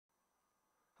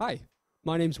Hi,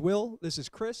 my name's Will, this is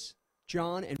Chris,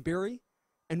 John, and Barry,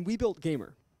 and we built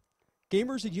Gamr.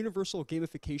 Gamr is a universal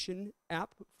gamification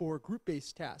app for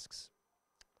group-based tasks.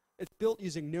 It's built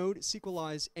using Node,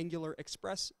 SQLize, Angular,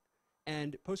 Express,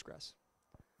 and Postgres.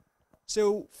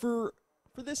 So for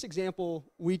this example,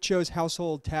 we chose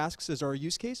household tasks as our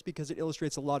use case because it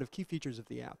illustrates a lot of key features of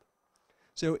the app.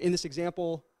 So in this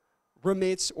example,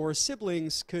 roommates or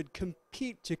siblings could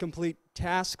compete to complete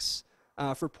tasks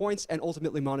for points and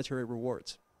ultimately monetary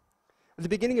rewards. At the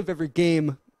beginning of every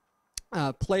game,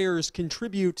 players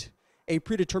contribute a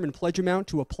predetermined pledge amount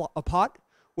to a pot,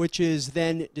 which is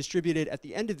then distributed at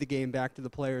the end of the game back to the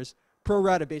players,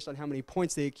 pro-rata based on how many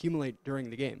points they accumulate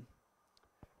during the game.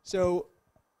 So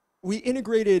we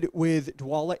integrated with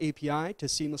Dwala API to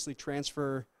seamlessly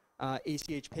transfer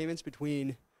ACH payments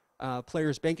between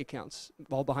players' bank accounts,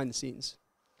 all behind the scenes.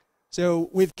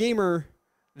 So with Gamr,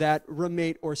 that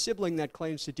roommate or sibling that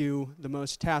claims to do the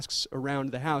most tasks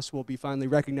around the house will be finally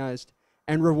recognized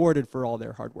and rewarded for all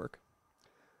their hard work.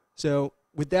 So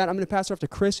with that, I'm going to pass it off to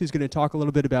Chris, who's going to talk a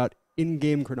little bit about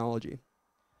in-game chronology.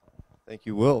 Thank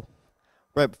you, Will.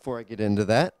 Right before I get into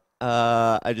that,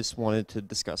 I just wanted to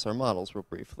discuss our models real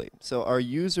briefly. So our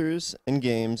users and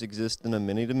games exist in a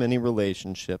many-to-many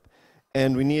relationship,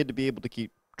 and we need to be able to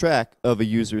keep track of a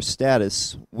user's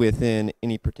status within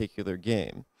any particular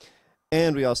game.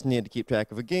 And we also need to keep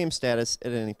track of a game status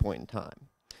at any point in time.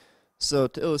 So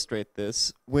to illustrate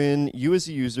this, when you as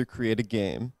a user create a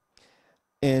game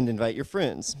and invite your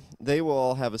friends, they will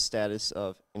all have a status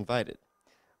of invited.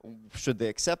 Should they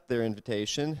accept their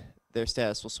invitation, their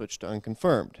status will switch to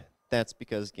unconfirmed. That's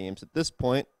because games at this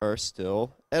point are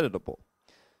still editable.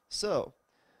 So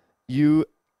you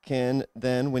can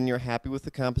then, when you're happy with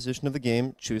the composition of the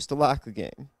game, choose to lock the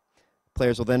game.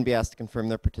 Players will then be asked to confirm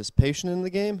their participation in the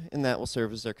game, and that will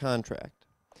serve as their contract.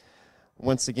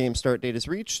 Once the game start date is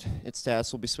reached, its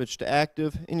status will be switched to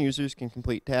active, and users can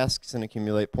complete tasks and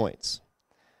accumulate points.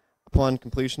 Upon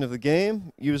completion of the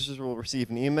game, users will receive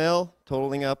an email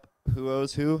totaling up who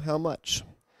owes who how much.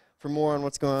 For more on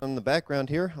what's going on in the background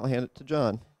here, I'll hand it to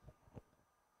John.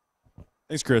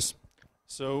 Thanks, Chris.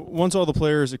 So once all the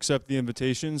players accept the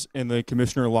invitations and the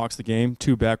commissioner locks the game,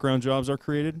 two background jobs are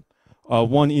created.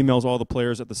 One emails all the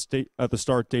players at the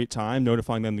start date time,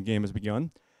 notifying them the game has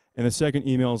begun. And the second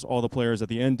emails all the players at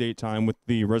the end date time with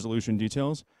the resolution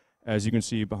details, as you can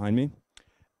see behind me.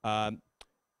 To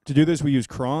do this, we use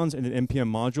crons and an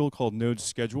NPM module called node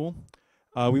schedule.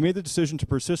 We made the decision to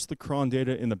persist the cron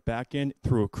data in the backend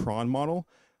through a cron model,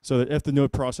 so that if the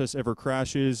node process ever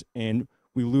crashes and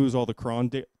we lose all the cron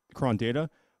data,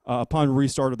 upon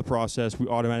restart of the process, we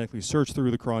automatically search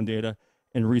through the cron data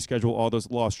and reschedule all those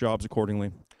lost jobs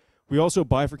accordingly. We also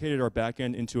bifurcated our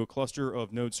backend into a cluster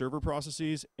of node server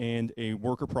processes and a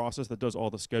worker process that does all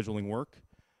the scheduling work.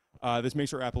 This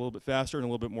makes our app a little bit faster and a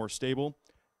little bit more stable.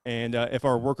 And if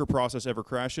our worker process ever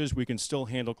crashes, we can still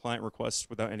handle client requests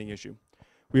without any issue.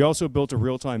 We also built a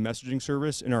real-time messaging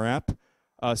service in our app,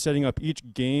 setting up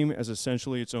each game as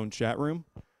essentially its own chat room.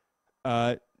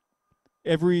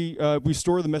 We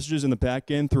store the messages in the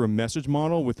backend through a message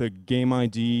model with a game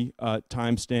ID,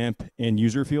 timestamp, and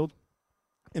user field.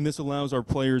 And this allows our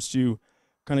players to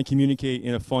kind of communicate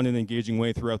in a fun and engaging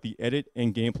way throughout the edit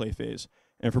and gameplay phase.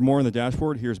 And for more on the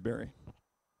dashboard, here's Barry.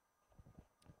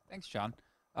 Thanks, John.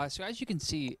 So as you can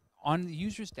see, on the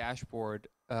user's dashboard,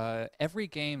 every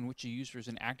game in which a user is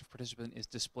an active participant is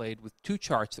displayed with two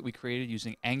charts that we created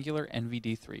using Angular and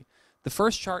VD3. The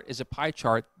first chart is a pie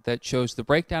chart that shows the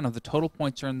breakdown of the total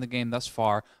points earned in the game thus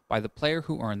far by the player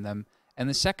who earned them, and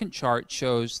the second chart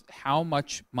shows how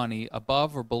much money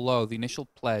above or below the initial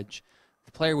pledge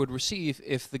the player would receive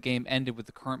if the game ended with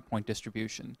the current point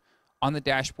distribution. On the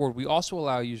dashboard, we also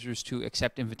allow users to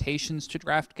accept invitations to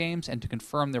draft games and to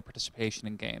confirm their participation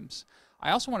in games. I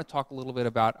also want to talk a little bit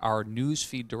about our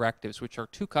newsfeed directives, which are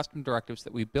two custom directives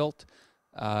that we built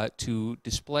to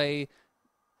display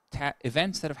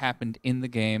events that have happened in the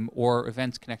game or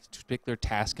events connected to a particular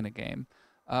task in a game.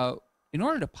 In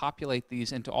order to populate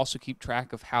these and to also keep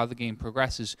track of how the game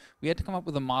progresses, we had to come up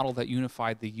with a model that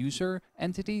unified the user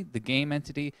entity, the game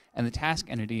entity, and the task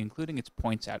entity, including its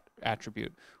points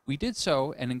attribute. We did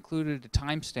so and included a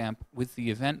timestamp with the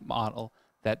event model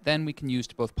that then we can use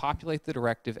to both populate the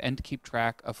directive and to keep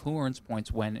track of who earns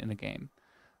points when in a game.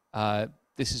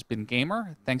 This has been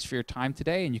Gamr. Thanks for your time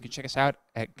today, and you can check us out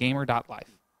at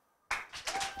gamr.life.